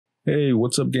Hey,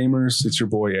 what's up, gamers? It's your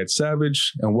boy Edd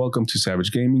Saavage, and welcome to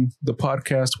Saavage Gaming, the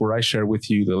podcast where I share with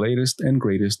you the latest and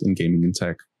greatest in gaming and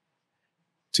tech.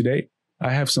 Today,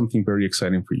 I have something very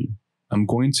exciting for you. I'm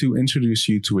going to introduce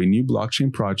you to a new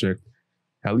blockchain project,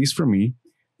 at least for me,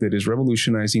 that is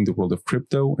revolutionizing the world of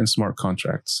crypto and smart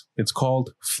contracts. It's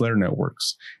called Flare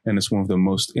Networks, and it's one of the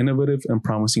most innovative and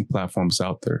promising platforms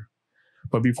out there.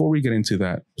 But before we get into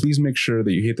that, please make sure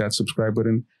that you hit that subscribe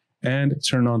button and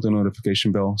turn on the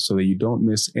notification bell so that you don't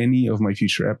miss any of my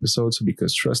future episodes,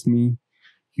 because trust me,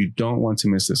 you don't want to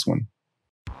miss this one.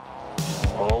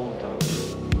 All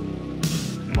those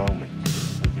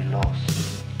moments will be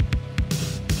lost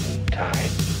in time.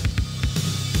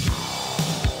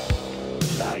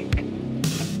 Like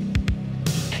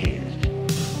tears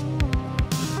in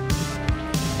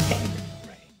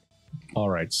rain. All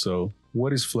right, so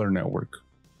what is Flare Network?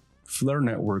 Flare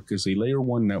Network is a layer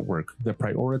 1 network that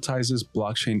prioritizes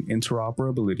blockchain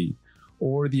interoperability,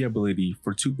 or the ability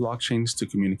for two blockchains to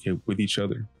communicate with each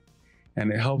other.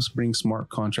 And it helps bring smart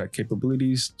contract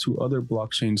capabilities to other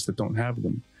blockchains that don't have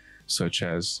them, such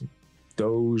as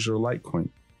Doge or Litecoin.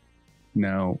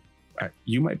 Now,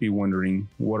 you might be wondering,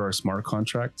 what are smart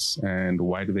contracts and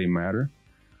why do they matter?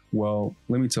 Well,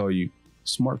 let me tell you,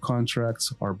 smart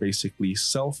contracts are basically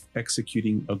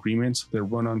self-executing agreements that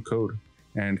run on code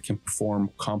and can perform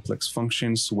complex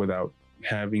functions without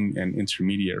having an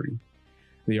intermediary.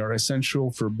 They are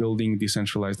essential for building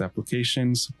decentralized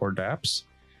applications, or dApps,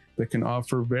 that can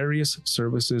offer various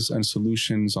services and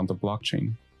solutions on the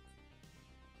blockchain.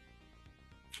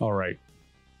 All right,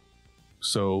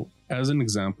 so as an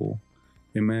example,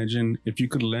 imagine if you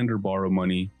could lend or borrow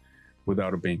money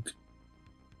without a bank,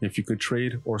 if you could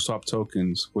trade or swap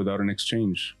tokens without an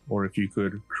exchange, or if you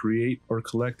could create or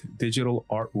collect digital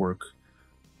artwork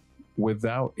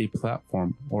without a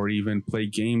platform, or even play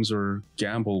games or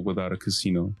gamble without a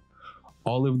casino.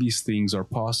 All of these things are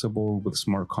possible with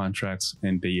smart contracts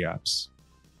and dApps.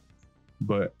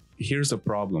 But here's the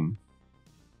problem.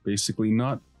 Basically,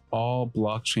 not all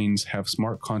blockchains have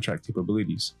smart contract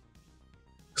capabilities.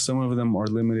 Some of them are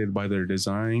limited by their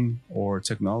design or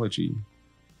technology.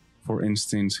 For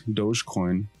instance,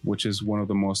 Dogecoin, which is one of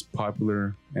the most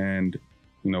popular and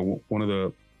one of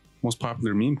the most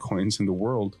popular meme coins in the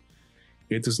world,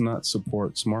 it does not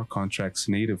support smart contracts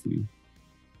natively.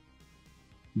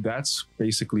 That's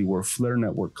basically where Flare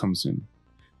Network comes in.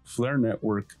 Flare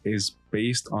Network is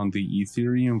based on the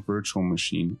Ethereum Virtual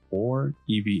Machine, or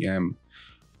EVM,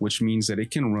 which means that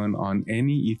it can run on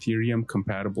any Ethereum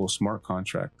compatible smart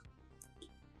contract.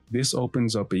 This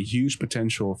opens up a huge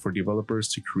potential for developers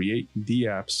to create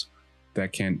dApps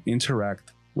that can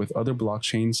interact with other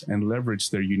blockchains and leverage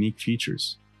their unique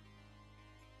features.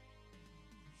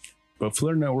 But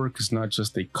Flare Network is not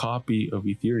just a copy of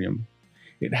Ethereum.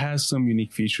 It has some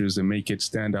unique features that make it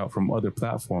stand out from other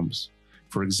platforms.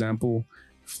 For example,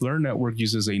 Flare Network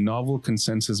uses a novel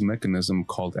consensus mechanism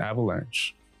called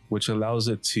Avalanche, which allows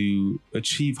it to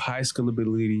achieve high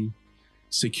scalability,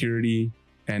 security,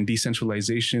 and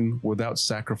decentralization without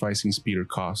sacrificing speed or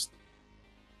cost.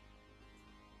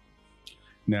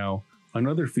 Now,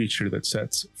 another feature that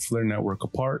sets Flare Network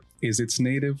apart is its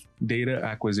native data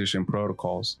acquisition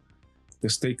protocols, the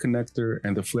State Connector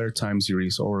and the Flare Time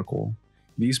Series Oracle.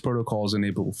 These protocols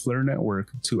enable Flare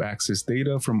Network to access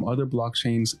data from other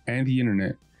blockchains and the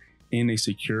internet in a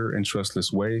secure and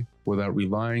trustless way without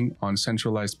relying on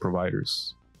centralized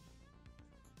providers.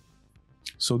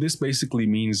 So this basically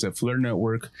means that Flare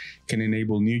Network can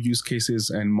enable new use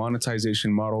cases and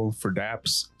monetization model for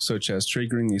dApps, such as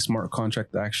triggering a smart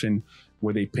contract action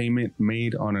with a payment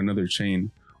made on another chain,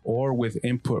 or with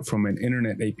input from an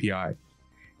internet API.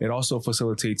 It also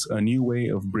facilitates a new way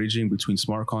of bridging between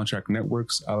smart contract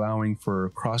networks, allowing for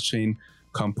cross-chain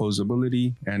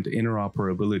composability and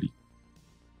interoperability.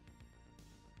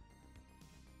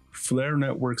 Flare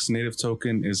Network's native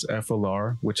token is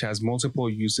FLR, which has multiple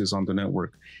uses on the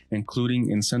network, including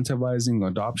incentivizing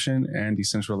adoption and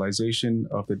decentralization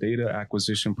of the data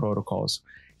acquisition protocols,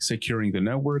 securing the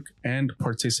network, and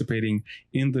participating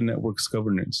in the network's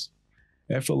governance.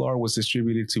 FLR was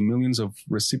distributed to millions of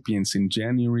recipients in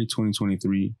January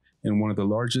 2023, and one of the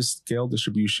largest scale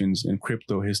distributions in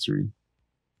crypto history.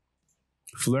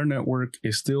 Flare Network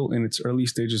is still in its early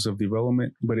stages of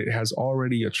development, but it has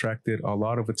already attracted a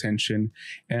lot of attention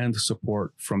and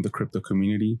support from the crypto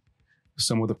community.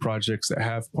 Some of the projects that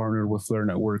have partnered with Flare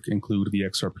Network include the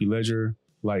XRP Ledger,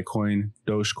 Litecoin,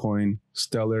 Dogecoin,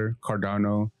 Stellar,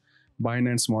 Cardano,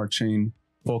 Binance Smart Chain,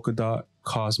 Polkadot,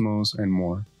 Cosmos, and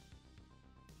more.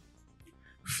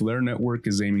 Flare Network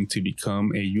is aiming to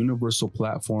become a universal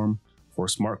platform for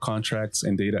smart contracts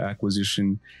and data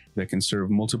acquisition that can serve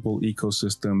multiple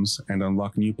ecosystems and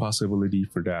unlock new possibility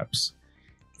for dApps.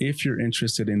 If you're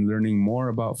interested in learning more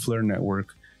about Flare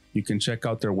Network, you can check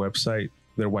out their website,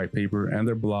 their white paper, and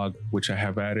their blog, which I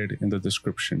have added in the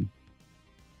description.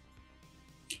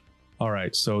 All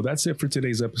right, so that's it for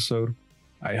today's episode.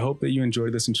 I hope that you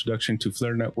enjoyed this introduction to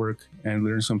Flare Network and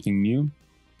learned something new.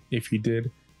 If you did,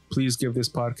 please give this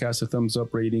podcast a thumbs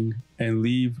up rating and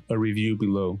leave a review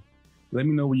below. Let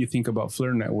me know what you think about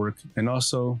Flare Network, and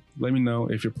also let me know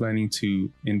if you're planning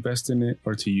to invest in it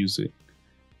or to use it.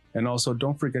 And also,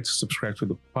 don't forget to subscribe to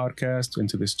the podcast and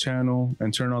to this channel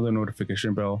and turn on the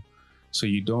notification bell so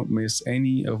you don't miss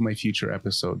any of my future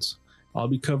episodes. I'll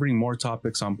be covering more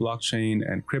topics on blockchain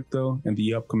and crypto in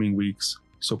the upcoming weeks,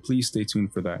 so please stay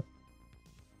tuned for that.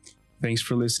 Thanks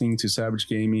for listening to Saavage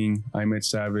Gaming. I'm Edd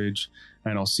Saavage,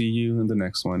 and I'll see you in the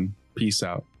next one. Peace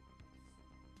out.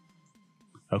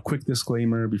 A quick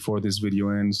disclaimer before this video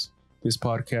ends. This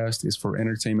podcast is for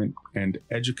entertainment and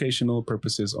educational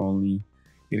purposes only.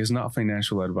 It is not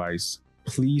financial advice.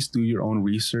 Please do your own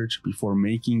research before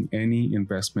making any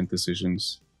investment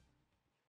decisions.